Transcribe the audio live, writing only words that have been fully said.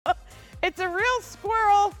It's a real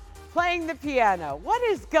squirrel playing the piano. What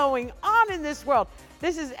is going on in this world?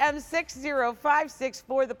 This is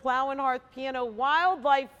M60564, the Plow Hearth Piano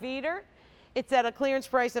Wildlife Feeder. It's at a clearance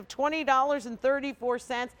price of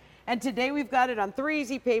 $20.34. And today we've got it on 3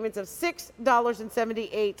 easy payments of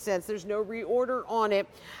 $6.78. There's no reorder on it.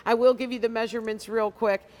 I will give you the measurements real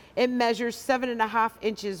quick. It measures 7.5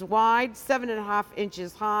 inches wide, 7.5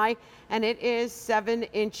 inches high, and it is 7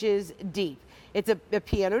 inches deep. It's a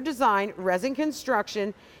piano design, resin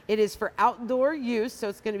construction. It is for outdoor use, so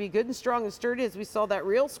it's going to be good and strong and sturdy, as we saw that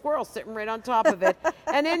real squirrel sitting right on top of it.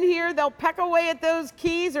 And in here, they'll peck away at those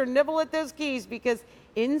keys or nibble at those keys, because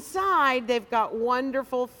inside they've got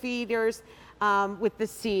wonderful feeders with the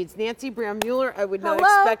seeds. Nancy Brown Mueller, I would not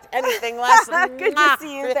expect anything less. Good to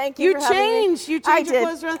see you. Thank you. You changed your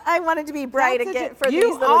clothes around. I wanted to be bright again for these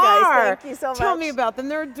little guys. Thank you so much. Tell me about them.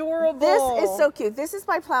 They're adorable. This is so cute. This is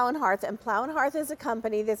by Plow Hearth, and Plow Hearth is a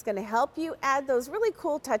company that's going to help you add those really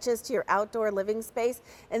cool touches to your outdoor living space.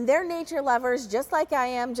 And they're nature lovers, just like I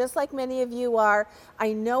am, just like many of you are.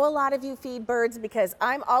 I know a lot of you feed birds because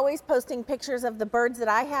I'm always posting pictures of the birds that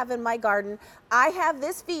I have in my garden. I have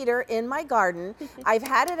this feeder in my garden. I've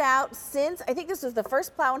had it out since, I think this was the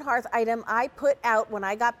first Plow Hearth item I put out when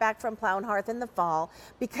I got back from Plow Hearth in the fall,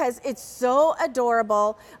 because it's so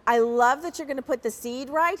adorable. I love that you're going to put the seed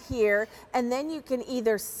right here, and then you can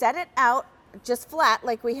either set it out just flat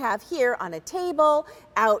like we have here on a table,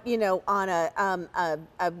 out, you know, on a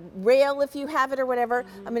rail if you have it or whatever.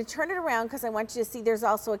 I'm going to turn it around because I want you to see there's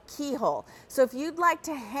also a keyhole. So if you'd like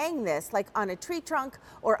to hang this like on a tree trunk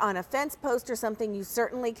or on a fence post or something, you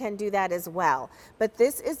certainly can do that as well. But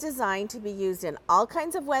this is designed to be used in all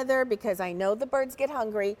kinds of weather, because I know the birds get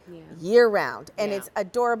hungry year round. And it's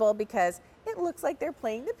adorable because it looks like they're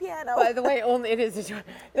playing the piano. By the way,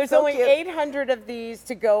 there's so only 800 of these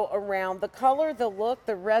to go around. The color, the look,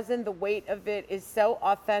 the resin, the weight of it is so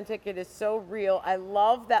authentic. It is so real. I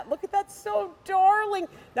love that. Look at that, so darling.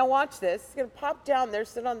 Now watch this. It's going to pop down there,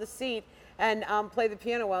 sit on the seat, and play the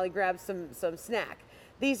piano while he grabs some snack.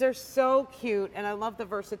 These are so cute, and I love the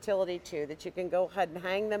versatility too, that you can go ahead and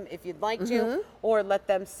hang them if you'd like to, or let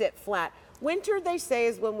them sit flat. Winter, they say,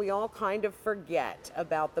 is when we all kind of forget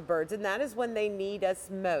about the birds, and that is when they need us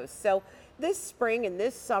most. So this spring and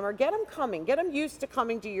this summer, get them coming, get them used to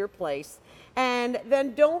coming to your place. And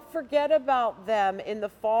then don't forget about them in the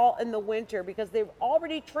fall and the winter, because they've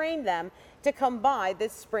already trained them to come by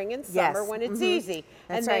this spring and summer when it's easy.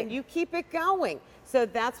 That's and then you keep it going. So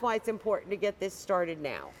that's why it's important to get this started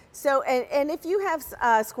now. So, and if you have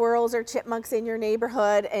squirrels or chipmunks in your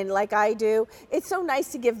neighborhood, and like I do, it's so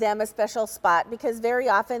nice to give them a special spot, because very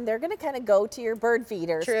often they're going to kind of go to your bird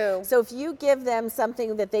feeders. True. So if you give them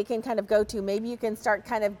something that they can kind of go to, maybe you can start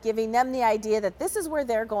kind of giving them the idea that this is where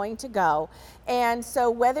they're going to go. And so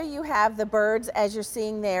whether you have the birds, as you're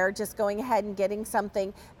seeing there, just going ahead and getting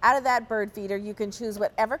something out of that bird feeder, you can choose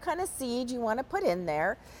whatever kind of seed you want to put in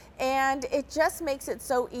there. And it just makes it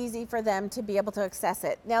so easy for them to be able to access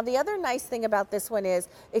it. Now, the other nice thing about this one is,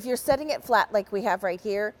 if you're setting it flat like we have right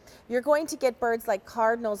here, you're going to get birds like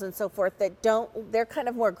cardinals and so forth that they're kind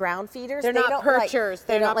of more ground feeders. They're not perchers.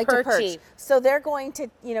 They don't like to perch. So they're going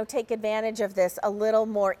to, take advantage of this a little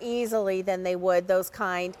more easily than they would those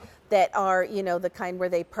kind that are, the kind where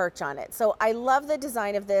they perch on it. So I love the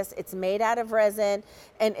design of this. It's made out of resin,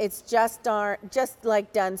 and it's just done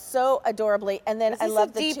so adorably. And then I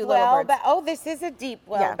love the two little birds. Oh, this is a deep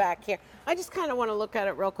well back here. I just kind of want to look at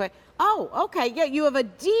it real quick. Oh, okay. Yeah, you have a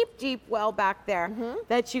deep, deep well back there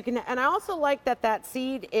that you can, and I also like that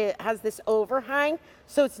seed, it has this overhang,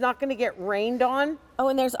 so it's not going to get rained on. Oh,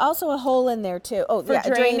 and there's also a hole in there too. Oh, for drainage?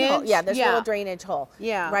 A drain hole. Yeah, there's a little drainage hole.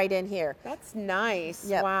 Yeah. Right in here. That's nice.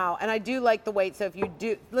 Yep. Wow. And I do like the weight, so if you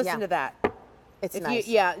do, listen to that. It's nice.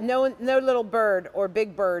 No little bird or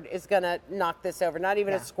big bird is going to knock this over, not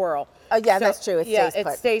even a squirrel. Oh, yeah, so, that's true.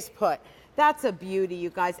 It stays put. That's a beauty, you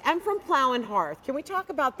guys. And from Plow Hearth, can we talk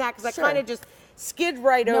about that? Because I kind of just skid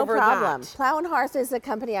right over that. No problem. Plow Hearth is a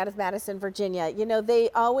company out of Madison, Virginia. They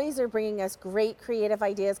always are bringing us great creative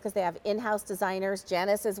ideas, because they have in-house designers.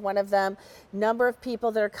 Janice is one of them. Number of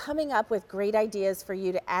people that are coming up with great ideas for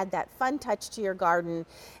you to add that fun touch to your garden.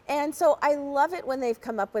 And so I love it when they've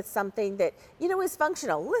come up with something that, is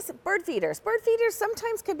functional. Listen, bird feeders. Bird feeders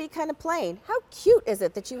sometimes can be kind of plain. How cute is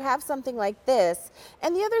it that you have something like this?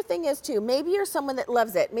 And the other thing is too, maybe you're someone that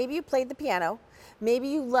loves it. Maybe you played the piano. Maybe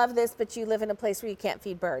you love this, but you live in a place where you can't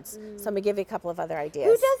feed birds. So I'm gonna give you a couple of other ideas.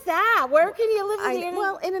 Who does that? Where can you live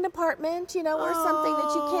Well, in an apartment, you know, or something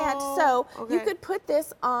that you can't. So you okay. could put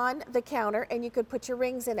this on the counter and you could put your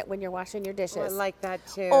rings in it when you're washing your dishes. Oh, I like that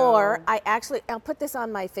too. Or I'll put this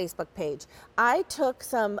on my Facebook page. I took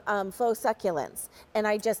some faux succulents and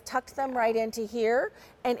I just tucked them right into here,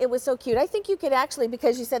 and it was so cute. I think you could actually,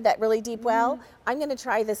 because you said that really deep well, I'm going to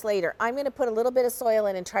try this later. I'm going to put a little bit of soil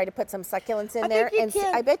in and try to put some succulents in there, and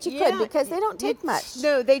I bet you could, because they don't take much.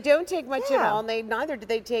 No, they don't take much at all. And neither do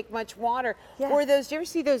they take much water. Yeah. Or those, do you ever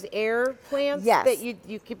see those air plants Yes. that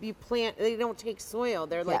you plant? They don't take soil.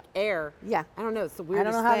 They're like air. Yeah. I don't know. It's the I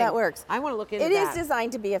weirdest don't know how thing. that works. I want to look into It that. is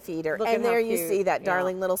designed to be a feeder. Look at And how there you cute. see that Yeah.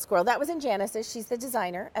 darling little squirrel. That was in Genesis. She's the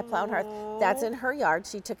designer at Plow Hearth. That's in her yard.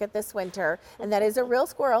 She took it this winter. And that is a real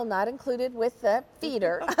squirrel, not included with the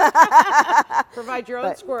feeder. Provide your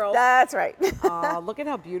own squirrels. That's right. Look at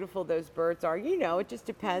how beautiful those birds are. You know, it just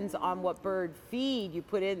depends on what bird feed you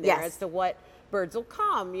put in there Yes. as to what birds will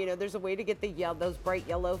come. You know, there's a way to get those bright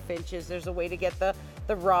yellow finches. There's a way to get the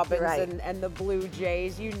robins Right. and the blue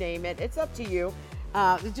jays, you name it. It's up to you.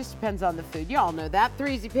 It just depends on the food. You all know that.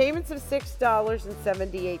 3 easy payments of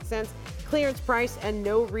 $6.78. Clearance price and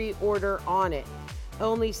no reorder on it.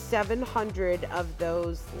 Only 700 of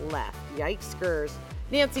those left. Yikes-skers.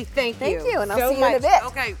 Nancy, thank you. Thank you, and I'll so see you in a much. bit.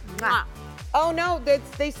 Okay. Mwah. Oh, no,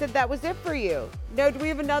 they said that was it for you. No, do we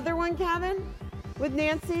have another one, Kevin, with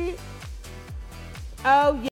Nancy? Oh, yeah.